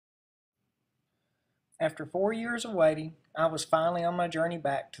After 4 years of waiting, I was finally on my journey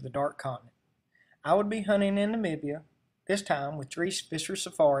back to the Dark Continent. I would be hunting in Namibia, this time with Dries Visser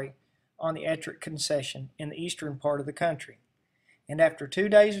Safari on the Ettrick Concession in the eastern part of the country. And after 2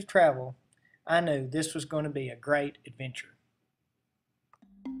 days of travel, I knew this was going to be a great adventure.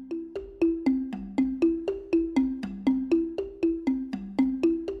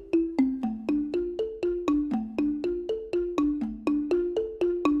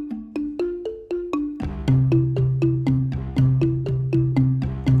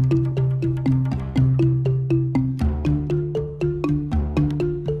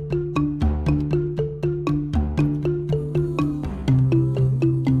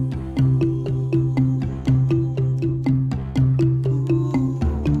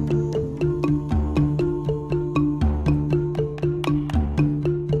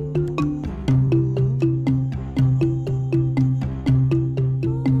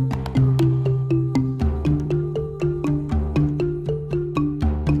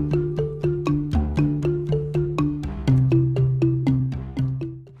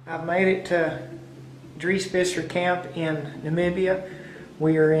 I've made it to Dries Visser camp in Namibia.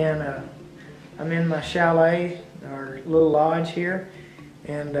 We are I'm in my chalet, our little lodge here,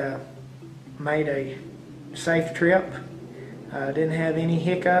 and made a safe trip. Didn't have any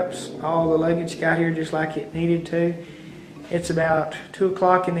hiccups. All the luggage got here just like it needed to. It's about 2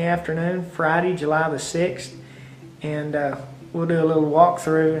 o'clock in the afternoon, Friday, July the 6th, and we'll do a little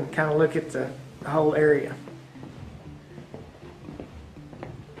walkthrough and kind of look at the whole area.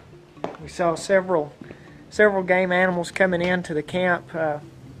 We saw several game animals coming into the camp. 4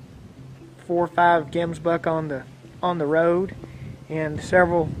 or 5 gemsbuck on the road, and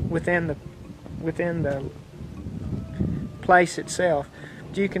several within the place itself.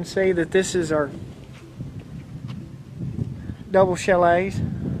 But you can see that this is our double chalets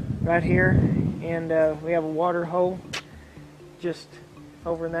right here, and we have a water hole just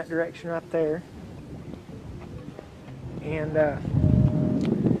over in that direction right there, and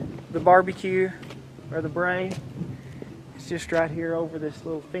the barbecue or the braai is just right here over this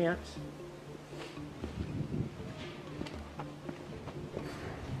little fence.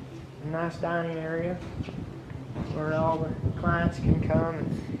 A nice dining area where all the clients can come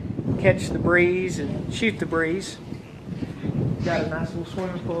and catch the breeze and shoot the breeze. Got a nice little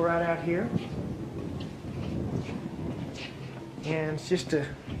swimming pool right out here, and it's just a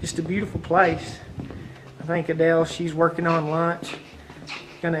beautiful place. I think Adele, she's working on lunch.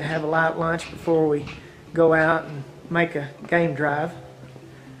 Going to have a light lunch before we go out and make a game drive.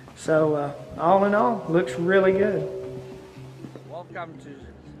 So all in all, looks really good. Welcome to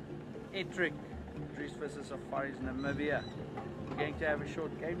Ettrick, Dries Visser Safaris, Namibia. We're going to have a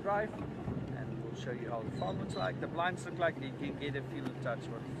short game drive, and we'll show you how the farm looks like, the blinds look like, you can get a feel and touch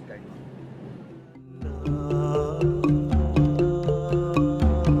what is going on.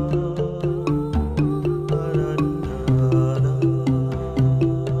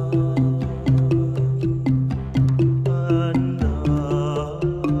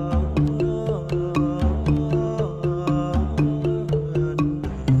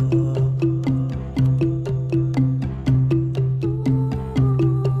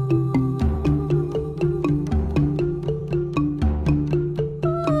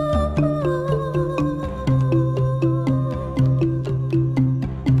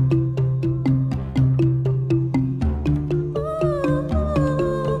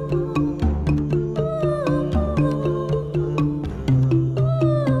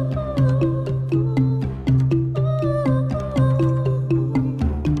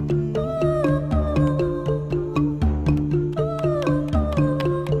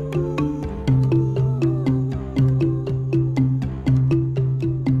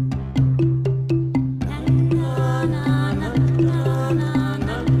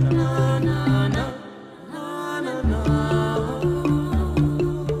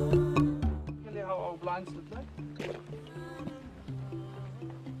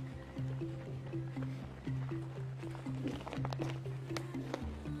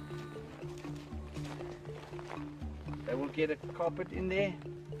 They will get a carpet in there,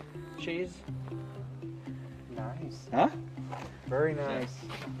 chairs. Nice. Huh? Very nice.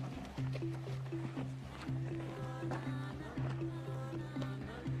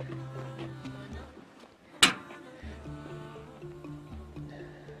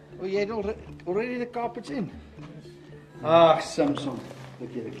 Oh, you had already the carpets in? Ah, Samson.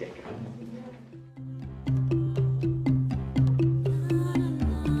 Look at the Keck.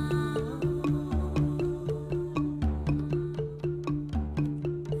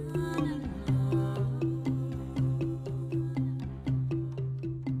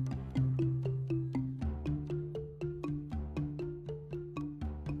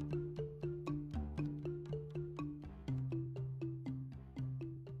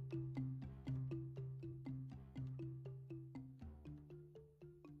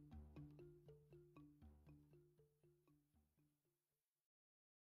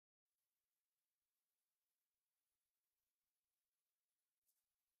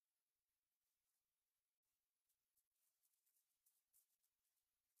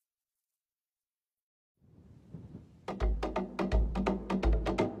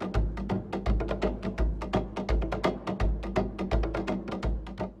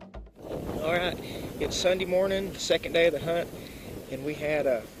 Alright, it's Sunday morning, the second day of the hunt, and we had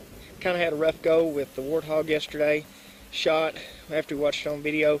kind of had a rough go with the warthog yesterday. Shot, after we watched it on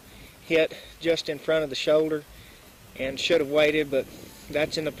video, hit just in front of the shoulder and should have waited, but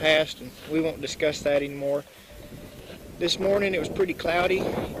that's in the past and we won't discuss that anymore. This morning it was pretty cloudy,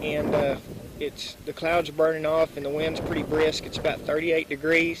 and the clouds are burning off and the wind's pretty brisk. It's about 38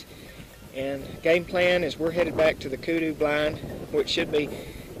 degrees, and game plan is we're headed back to the kudu blind, which should be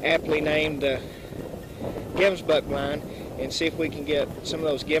aptly named Gemsbuck blind, and see if we can get some of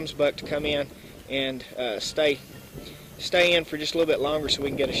those Gemsbuck to come in and stay in for just a little bit longer so we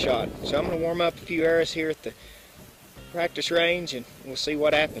can get a shot. So I'm going to warm up a few arrows here at the practice range and we'll see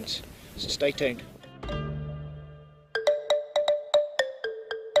what happens. So stay tuned.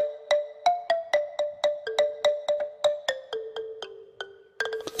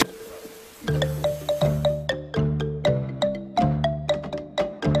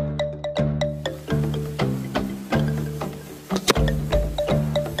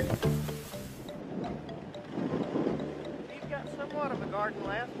 Somewhat of a garden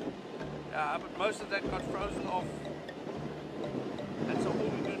left. Yeah, but most of that got frozen off. And so all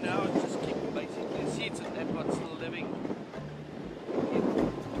we do now is just keep basically the seeds and then what's still living.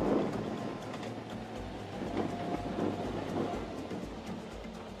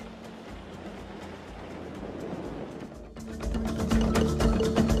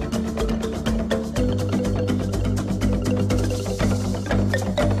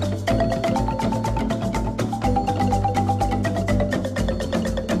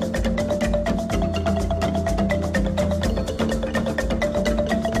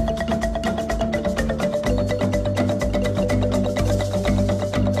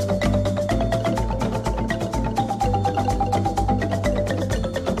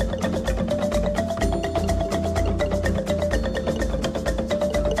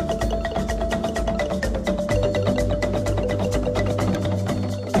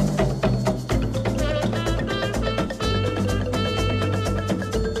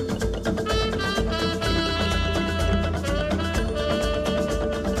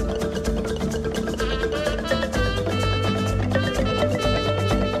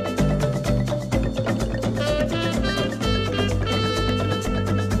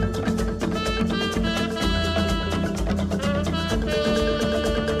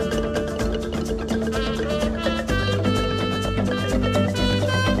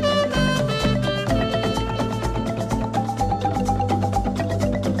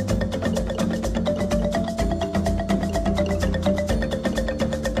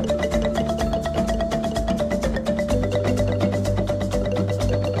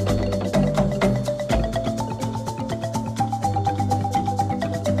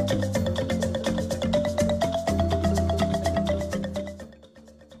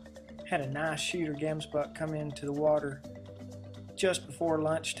 Had a nice shooter Gemsbuck come into the water just before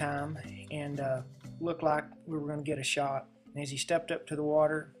lunchtime, and looked like we were going to get a shot. And as he stepped up to the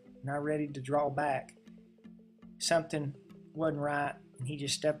water, now ready to draw back, something wasn't right, and he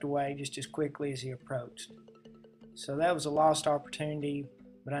just stepped away just as quickly as he approached. So that was a lost opportunity,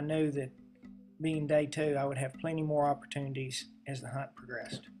 but I knew that being day two, I would have plenty more opportunities as the hunt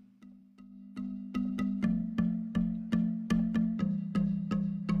progressed.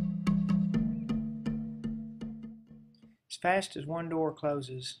 As fast as one door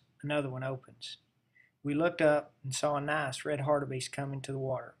closes, another one opens. We looked up and saw a nice red hartebeest come into the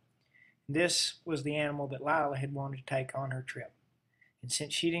water. This was the animal that Lila had wanted to take on her trip. And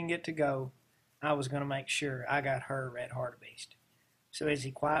since she didn't get to go, I was going to make sure I got her red hartebeest. So as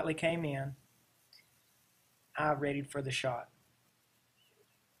he quietly came in, I readied for the shot.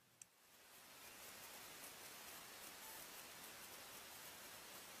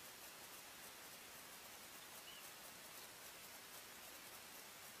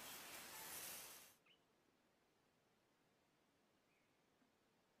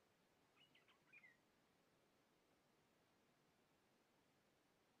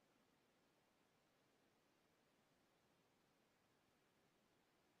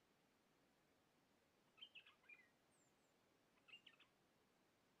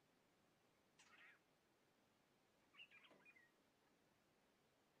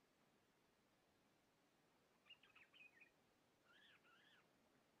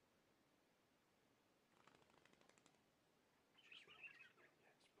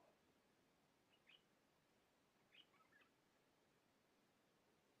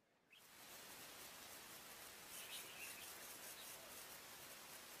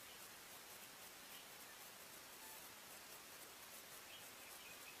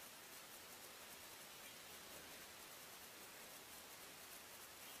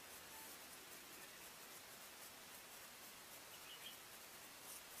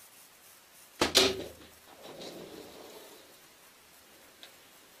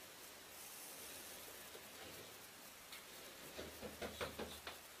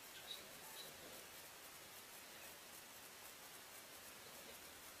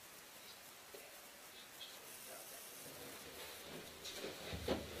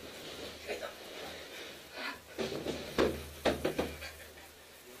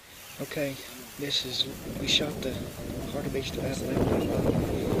 Okay, we shot the Hartebeest about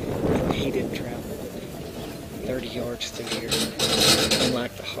 11 He didn't travel 30 yards through here,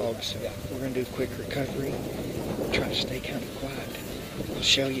 unlike the hogs. So we're going to do a quick recovery, try to stay kind of quiet. I'll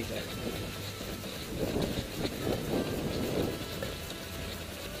show you the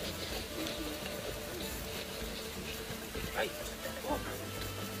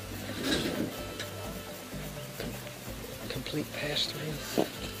complete pass-through.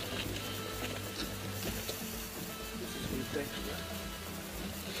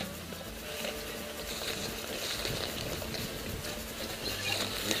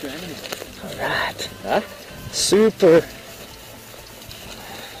 All right. Huh? Super.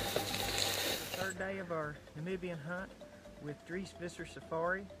 Third day of our Namibian hunt with Dries Visser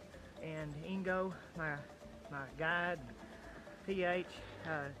Safari, and Ingo, my guide, PH,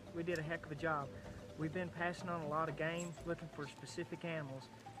 we did a heck of a job. We've been passing on a lot of game, looking for specific animals,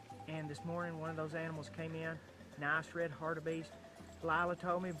 and this morning one of those animals came in, nice red hartebeest. Lila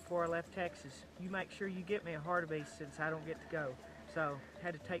told me before I left Texas, you make sure you get me a hartebeest since I don't get to go. So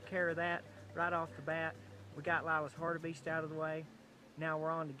had to take care of that right off the bat. We got Lila's hartebeest out of the way. Now we're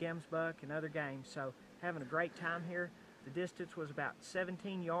on to gemsbuck and other game. So having a great time here. The distance was about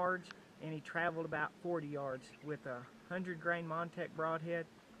 17 yards and he traveled about 40 yards with a 100-grain Montec broadhead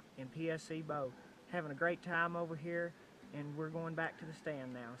and PSC bow. Having a great time over here, and we're going back to the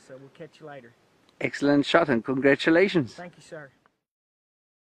stand now. So we'll catch you later. Excellent shot and congratulations. Thank you, sir.